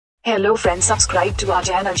Hello friends, subscribe to our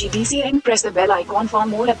channel GDC and press the bell icon for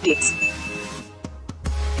more updates.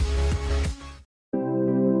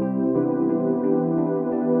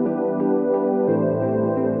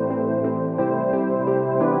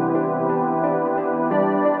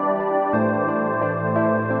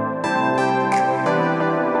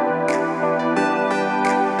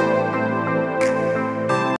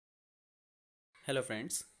 Hello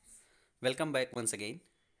friends, welcome back once again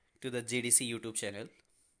to the GDC YouTube channel.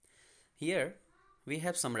 Here we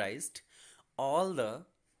have summarized all the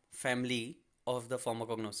family of the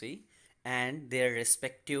Pharmacognosy and their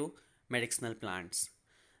respective medicinal plants.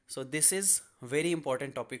 So this is very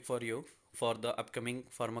important topic for you for the upcoming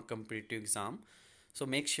pharma competitive exam. So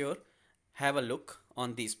make sure have a look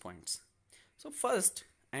on these points. So first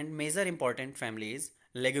and major important family is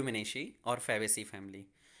Leguminosae or Fabaceae family.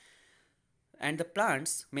 And the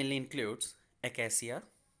plants mainly includes acacia,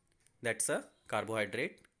 that's a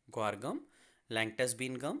carbohydrate, guar gum, Langtus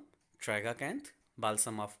bean gum, tragacanth,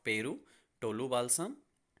 balsam of Peru, tolu balsam.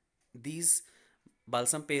 These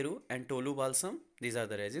balsam Peru and tolu balsam, these are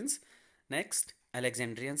the resins. Next,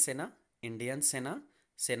 Alexandrian senna, Indian senna,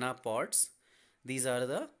 senna pods. These are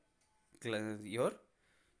the your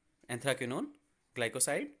anthraquinone,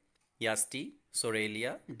 glycoside, yasti,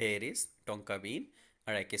 soralia, dairies, tonka bean,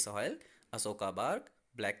 arachis oil, Asoka bark,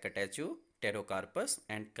 black catechu, pterocarpus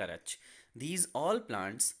and karach. These all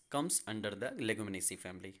plants comes under the Leguminosae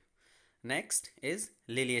family. Next is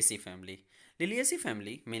Liliaceae family. Liliaceae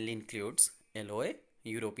family mainly includes aloe,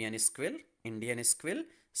 European squill, Indian squill,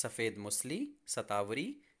 Safed musli,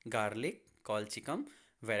 Satavari, garlic, colchicum,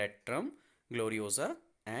 veratrum, gloriosa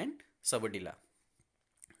and sabodilla.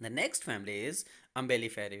 The next family is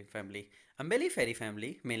Umbelliferae family. Umbelliferae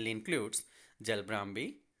family mainly includes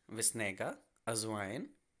Jalbrambi, Visnega, Azwine,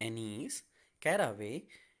 Anise, Caraway,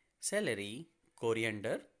 celery,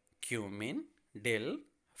 coriander, cumin, dill,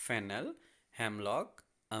 fennel, hemlock,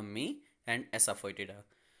 ummi and Asafoetida.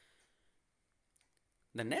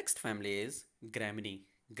 The next family is Gramineae.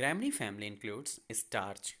 Gramineae family includes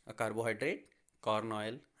starch, a carbohydrate, corn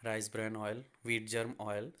oil, rice bran oil, wheat germ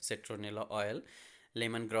oil, citronella oil,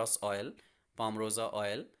 lemongrass oil, palmarosa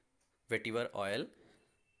oil, vetiver oil,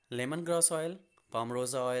 lemongrass oil,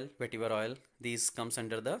 palmarosa oil, vetiver oil. These comes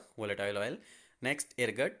under the volatile oil. Next,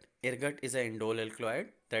 ergot. Ergot is an indole alkaloid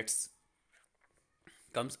that's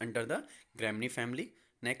comes under the Gramineae family.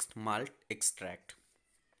 Next, malt extract.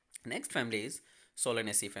 Next family is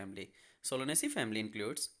Solanaceae family. Solanaceae family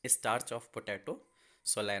includes starch of potato,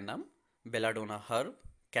 solanum, belladonna herb,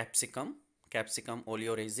 capsicum, capsicum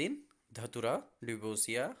oleoresin, dhatura,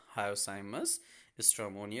 duboisia, hyoscyamus,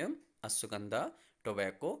 stramonium, ashwagandha,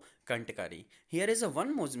 tobacco, kantakari. Here is a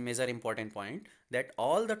one major important point that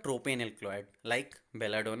all the tropane alkaloid like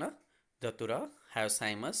belladonna, dhatura,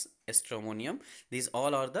 hyoscyamus, stramonium, these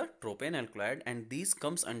all are the tropane alkaloid and these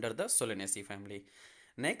comes under the Solanaceae family.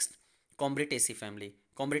 Next, Combretaceae family.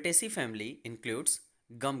 Combretaceae family includes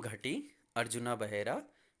gumghati, Arjuna bahera,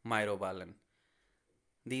 myrobalan.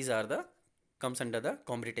 These are the comes under the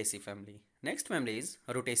Combretaceae family. Next family is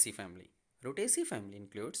Rutaceae family. Rutaceae family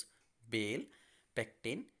includes bale,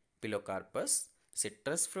 pectin, pilocarpus,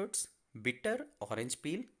 citrus fruits, bitter orange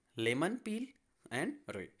peel, lemon peel and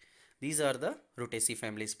rui. These are the Rutaceae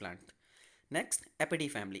family's plant. Next,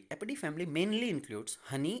 Apidae family. Apidae family mainly includes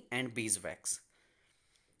honey and beeswax.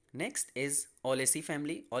 Next is Olaceae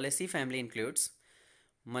family. Olaceae family includes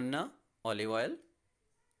manna, olive oil.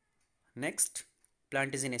 Next,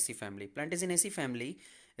 Plantagenaceae family. Plantagenaceae family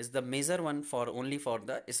is the major one for only for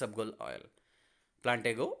the isabgol oil.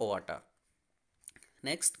 Plantago ovata.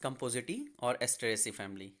 Next, Compositae or Asteraceae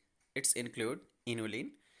family. It's include inulin,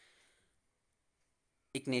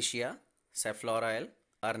 Echinacea, safflower oil,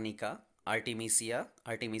 arnica, artemisia.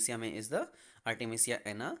 Artemisia mein is the Artemisia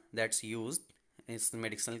enna that's used is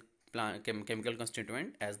medicinal plant, chemical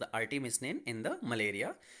constituent as the artemisinin in the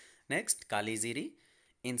malaria. Next, Kaliziri,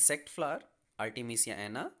 insect flower, Artemisia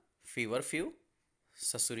enna, feverfew,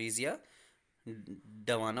 Sassurisia,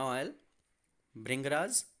 Davana oil,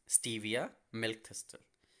 Bringraj, stevia, milk thistle.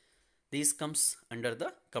 These comes under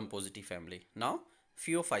the Compositae family. Now,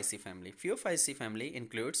 Phaeophyceae family. Phaeophyceae family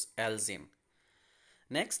includes alzine.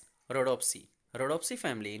 Next, Rhodopsis. Rhodopsis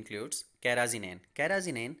family includes carrageenan.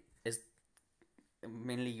 Carrageenan is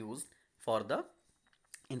mainly used for the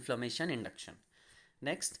inflammation induction.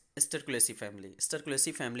 Next, Sterculaceae family.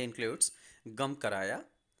 Sterculaceae family includes gum caraya,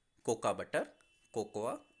 coca butter,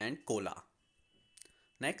 cocoa and cola.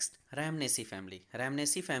 Next, Rhamnaceae family.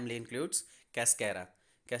 Rhamnaceae family includes Cascara.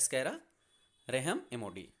 Cascara, Raham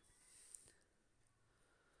emodi.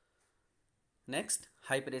 Next,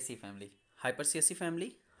 Hyperaceae family. Hyperaceae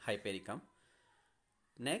family. Hypericum.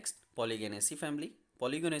 Next, Polygonaceae family.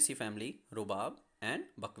 Polygonaceae family, rhubarb and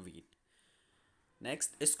buckwheat.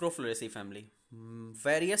 Next, Scrofulariaceae family.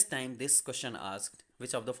 Various times this question asked,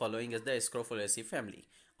 which of the following is the Scrofulariaceae family,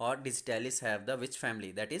 or digitalis have the which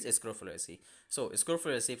family, that is Scrofulariaceae. So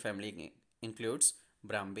Scrofulariaceae family includes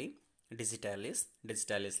Brambi, digitalis,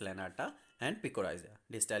 digitalis lanata and picorizia.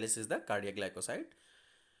 Digitalis is the cardiac glycoside.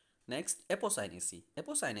 Next, Apocynaceae.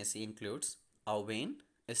 Apocynaceae includes Aubane,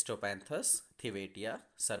 Stropanthus, Thivetia,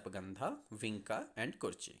 Sarpagandha, Vinca and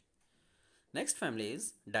Curchi. Next family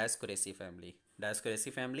is Dioscoraceae family.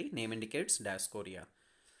 Dioscoraceae family, name indicates Dioscorea.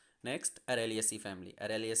 Next, Araliaceae family.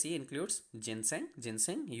 Araliaceae includes ginseng.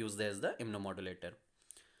 Ginseng used as the immunomodulator.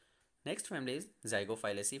 Next family is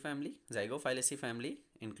Zygophyllaceae family. Zygophyllaceae family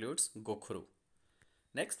includes Gokhru.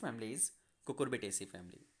 Next family is Cucurbitaceae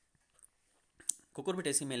family.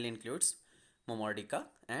 Cucurbitaceae mainly includes Momordica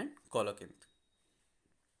and Colocanth.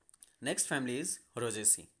 Next family is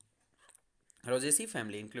Rosaceae. Rosaceae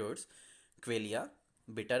family includes Quelea,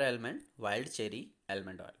 bitter almond, wild cherry,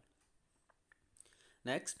 almond oil.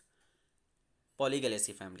 Next,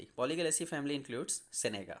 Polygalaceae family. Polygalaceae family includes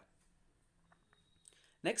Senega.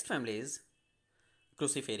 Next family is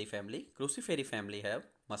Cruciferae family. Cruciferae family have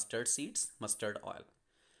mustard seeds, mustard oil.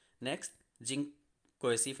 Next,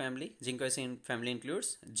 Ginkgoaceae family. Ginkgoaceae family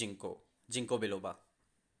includes Ginkgo, Ginkgo biloba.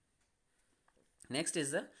 Next is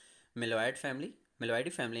the Meloidae family.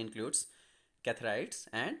 Meloidae family includes Catharides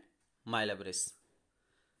and Mylabrys.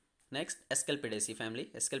 Next, Asclepidaceae family.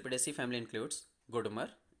 Asclepidaceae family includes Goodmer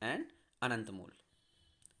and Anantamul.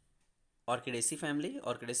 Orchidaceae family.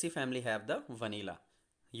 Orchidaceae family have the vanilla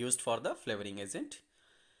used for the flavoring agent.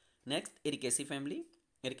 Next, Ericaceae family.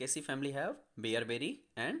 Ericaceae family have bearberry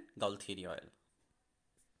and gaultheria oil.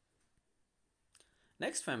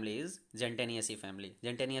 Next family is Gentianaceae family.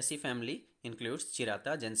 Gentianaceae family includes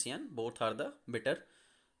Chirata, Gentian. Both are the bitter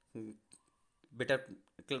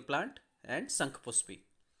plant, and Sankhpuspi.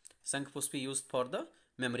 Sankhpuspi used for the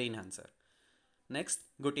memory enhancer. Next,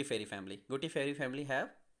 Guttiferae family. Guttiferae family have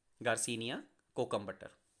Garcinia, kokum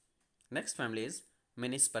butter. Next family is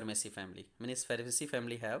Menispermaceae family. Menispermaceae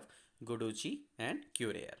family have Guduchi and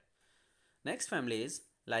Cureae. Next family is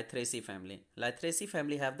Lythraceae family. Lythraceae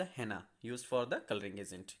family have the henna used for the coloring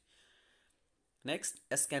agent. Next,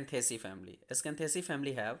 Acanthaceae family. Acanthaceae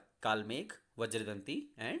family have Kalmeg, Vajradanti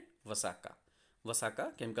and Vasaka.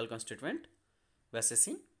 Vasaka, chemical constituent,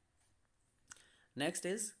 Vasicin. Next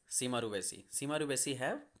is Cimarubaceae. Cimarubaceae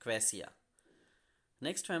have Quassia.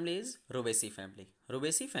 Next family is Rubaceae family.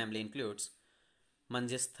 Rubaceae family includes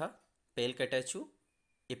Mangistha, Pale Catachu,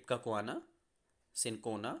 Ipcacuana,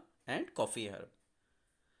 Cinchona and coffee herb.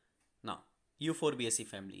 Now, Euphorbiaceae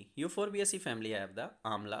family. Euphorbiaceae family have the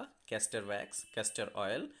Amla, castor wax, castor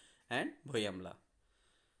oil and Bhoyamla.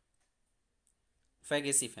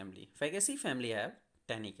 Fagaceae family. Fagaceae family have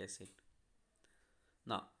tannic acid.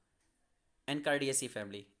 Now, Anacardiaceae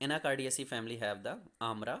family. Anacardiaceae family have the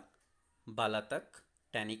Amra, Balatak,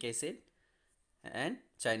 tannic acid and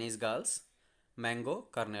Chinese galls, mango,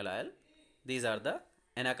 kernel oil. These are the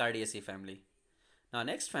Anacardiaceae family. Now,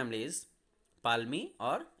 next family is Palmi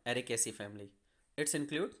or Ericaceae family. It's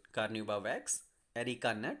include carnauba wax,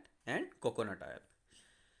 erica nut and coconut oil.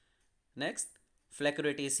 Next,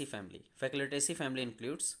 Flacurataceae family. Flacurataceae family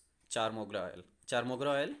includes charmogra oil. Charmogra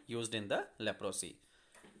oil used in the leprosy.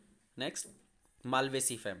 Next,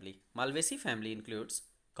 Malvaceae family. Malvaceae family includes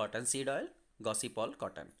cottonseed oil, gossypol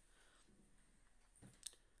cotton.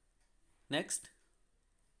 Next,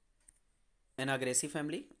 Onagraceae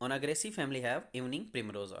family. Onagraceae family have evening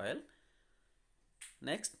primrose oil.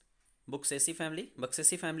 Next, Buxaceae family.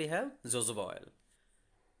 Buxaceae family have jojoba oil.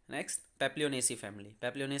 Next, Papilionaceae family.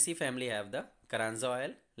 Papilionaceae family have the Carranza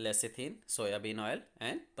oil, lecithin, soybean oil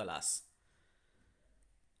and palas.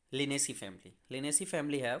 Linaceae family. Linaceae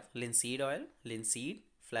family have linseed oil, linseed,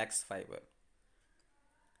 flax fiber.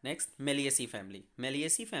 Next, Meliaceae family.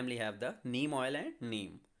 Meliaceae family have the neem oil and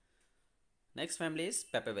neem. Next family is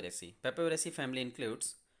Papaveraceae. Papaveraceae family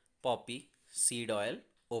includes poppy, seed oil,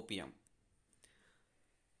 opium.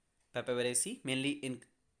 Papaveraceae mainly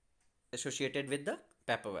associated with the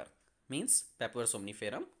papaver, means Papaver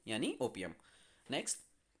somniferum, yani opium. Next,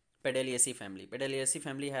 Pedaliaceae family. Pedaliaceae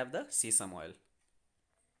family have the sesame oil.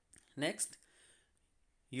 Next,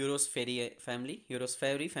 Urospherae family.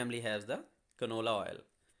 Urospherae family has the canola oil.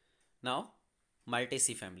 Now,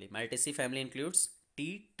 Maltaceae family. Maltaceae family includes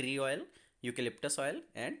tea tree oil, eucalyptus oil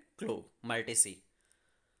and clove. Maltaceae.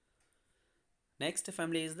 Next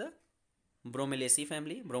family is the Bromelaceae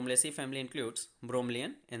family. Bromelaceae family includes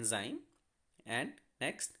bromelain enzyme. And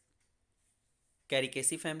next,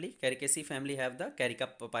 Caricaceae family. Caricaceae family have the Carica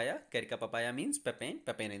papaya. Carica papaya means papain,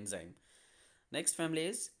 papain enzyme. Next family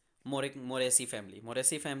is Moraceae family.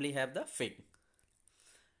 Moraceae family have the fig.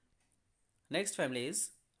 Next family is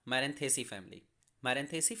Maranthaceae family.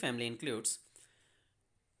 Maranthaceae family includes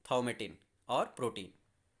thaumatin or protein.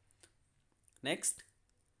 Next,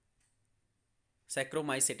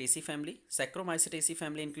 Saccharomycetaceae family. Saccharomycetaceae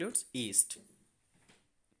family includes yeast.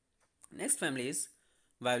 Next family is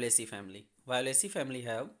Violaceae family. Violaceae family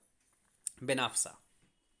have Benapsa.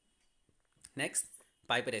 Next,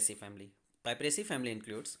 Piperaceae family. Piperaceae family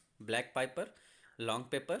includes black piper, long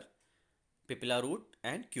pepper, pipilla root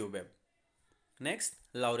and cubeb. Next,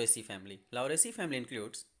 Lauraceae family. Lauraceae family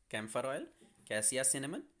includes camphor oil, cassia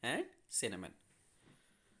cinnamon and cinnamon.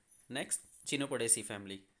 Next, Chenopodiaceae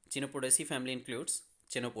family. Chenopodiaceae family includes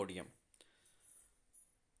Chenopodium.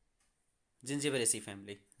 Gingiberaceae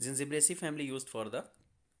family. Gingiberaceae family used for the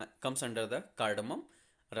comes under the cardamom,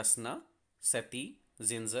 rasna, sati,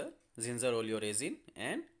 ginger oleoresin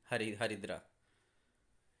and haridra.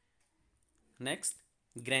 Next,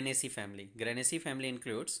 Granaceae family. Granaceae family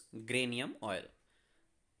includes geranium oil.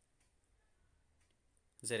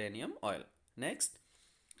 Next,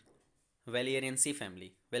 Valerianaceae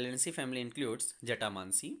family. Valerianaceae family includes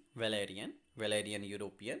Jatamansi, Valerian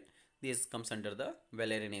european. This comes under the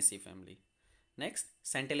Valerianaceae family. Next,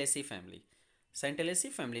 Santellaceae family.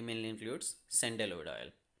 Santellaceae family mainly includes sandalwood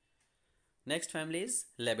oil. Next family is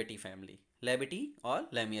Labete family. Labete or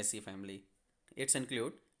Lamiaceae family. It's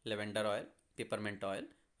include lavender oil, peppermint oil,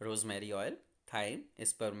 rosemary oil, thyme,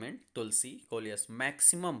 spearmint, tulsi, coleus.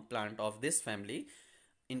 Maximum plant of this family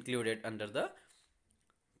included under the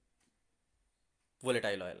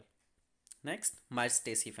volatile oil. Next,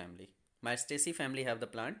 Myristaceae family. Myristaceae family have the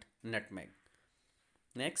plant nutmeg.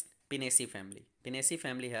 Next, Pinaceae family. Pinaceae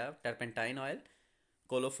family have turpentine oil,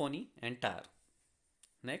 colophony and tar.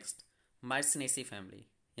 Next, Myrisinaceae family,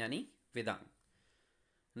 yani Vidang.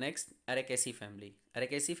 Next, Ericaceae family.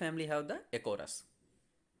 Ericaceae family have the Ecorus.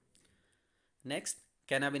 Next,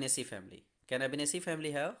 Cannabinaceae family. Cannabinaceae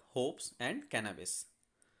family have hops and cannabis.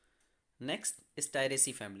 Next,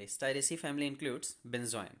 Styraceae family. Styraceae family includes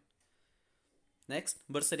benzoin. Next,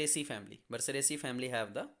 Burseraceae family. Burseraceae family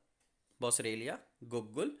have the Boswellia,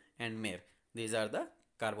 Guggul and Myrrh. These are the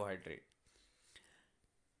carbohydrate.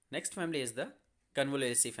 Next family is the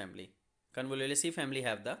Convolvulaceae family. Convolvulaceae family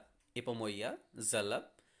have the Ipomoea, Zalab,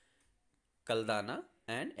 Caldana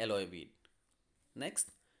and aloe weed.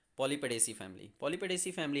 Next, Polypedaceae family.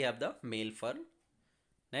 Polypedaceae family have the male fern.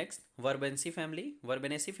 Next, Verbenaceae family.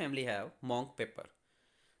 Verbenaceae family have monk pepper.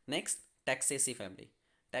 Next, Taxaceae family.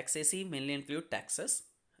 Taxaceae mainly include taxus,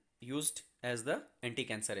 used as the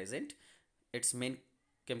anti-cancer agent. Its main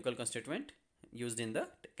chemical constituent used in the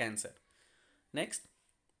cancer. Next,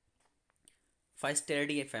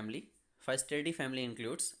 Physateridae family. Physateridae family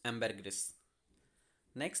includes ambergris.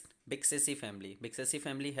 Next, Bixaceae family. Bixaceae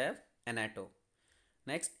family have annatto.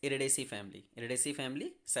 Next, Iridaceae family. Iridaceae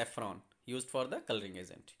family saffron, used for the coloring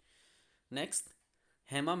agent. Next,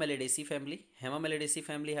 Hemamelidaceae family. Hemamelidaceae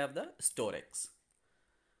family have the storax.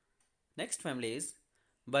 Next family is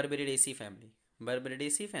Berberidaceae family.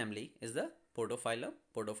 Berberidaceae family is the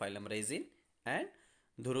Podophyllum resin and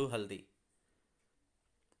Dhuru haldi.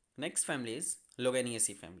 Next family is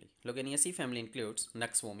Loganiaceae family. Loganiaceae family includes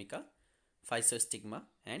Nux vomica, Physostigma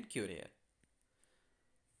and Curea.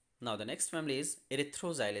 Now the next family is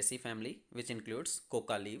Erythroxylaceae family, which includes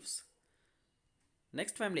coca leaves.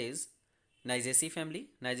 Next family is Niacaceae family.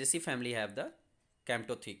 Niacaceae family have the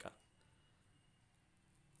Camptotheca.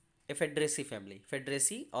 Ephedraceae family.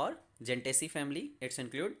 Ephedraceae or Gentaceae family, it's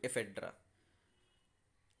include ephedra.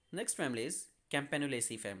 Next family is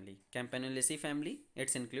Campanulaceae family. Campanulaceae family,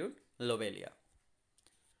 it's include Lobelia.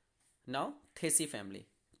 Now Thaceae family,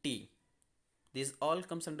 tea. These all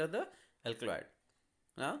comes under the alkaloid.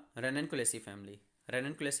 Now Ranunculaceae family.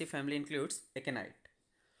 Ranunculaceae family includes aconite.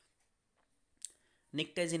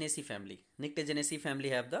 Nyctaginaceae family. Nyctaginaceae family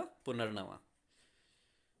have the Punarnava.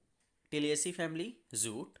 Tiliaceae family,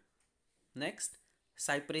 Zoot. Next,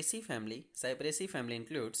 Cyperaceae family. Cyperaceae family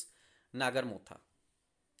includes Nagarmotha.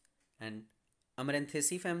 And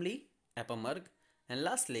Amaranthaceae family, Apamerg. And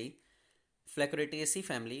lastly, Flacoridaceae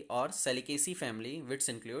family or Salicaceae family, which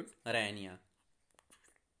include Rhynia.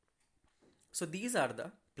 So these are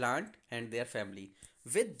the plant and their family.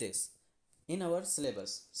 With this, in our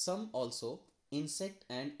syllabus, some also insect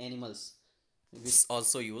and animals which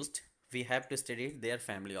also used. We have to study their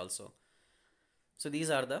family also. So these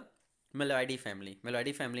are the Meloidae family.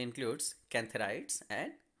 Meloidae family includes Cantharides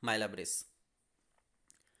and Mylabris.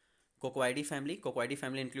 Cocoidae family. Cocoidae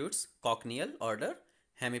family includes Cochineal order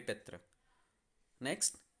Hemipteera.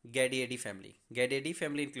 Next, gdcdi family. Gdcdi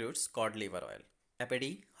family includes cod liver oil,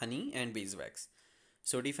 apidi, honey and beeswax.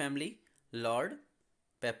 Sodi family, lord,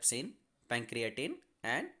 pepsin, pancreatin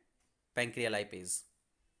and pancreolipase.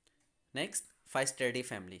 Next, Phystidae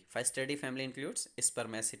family. Phystidae family includes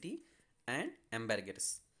spermaceti and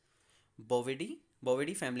ambergris.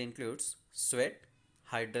 Bovidae family includes sweat,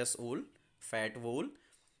 hydrous wool, fat wool,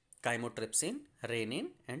 chymotrypsin, rennin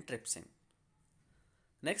and trypsin.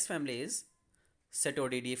 Next family is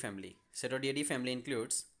Cetodidae family. Cetodidae family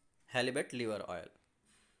includes halibut liver oil.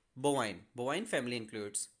 Bovine family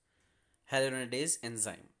includes hyaluronidase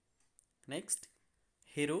enzyme. Next,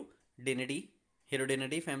 Hirudinidae.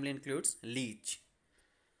 Hirudinidae family includes leech.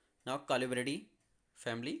 Now Coluberidae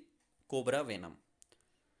family, cobra venom.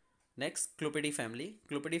 Next, Clupidae family.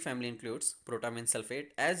 Clupidae family includes protamine sulfate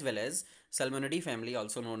as well as Salmonidae family,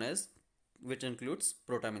 also known as, which includes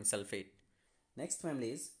protamine sulfate. Next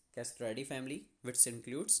family is Castoridae family, which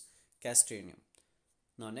includes castronium.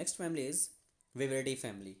 Now next family is Viverridae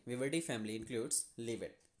family. Viverridae family includes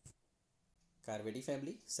levet. Carvidae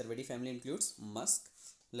family. Cervidae family includes musk.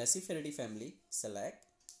 Laciferidae family, shellac,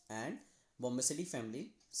 and Bombacidae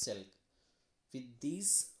family, silk. With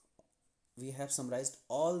these, we have summarized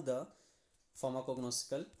all the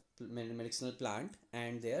pharmacognostic medicinal plant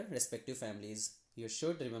and their respective families. You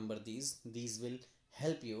should remember these. These will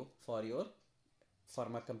help you for your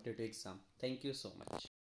pharma competitive exam. Thank you so much.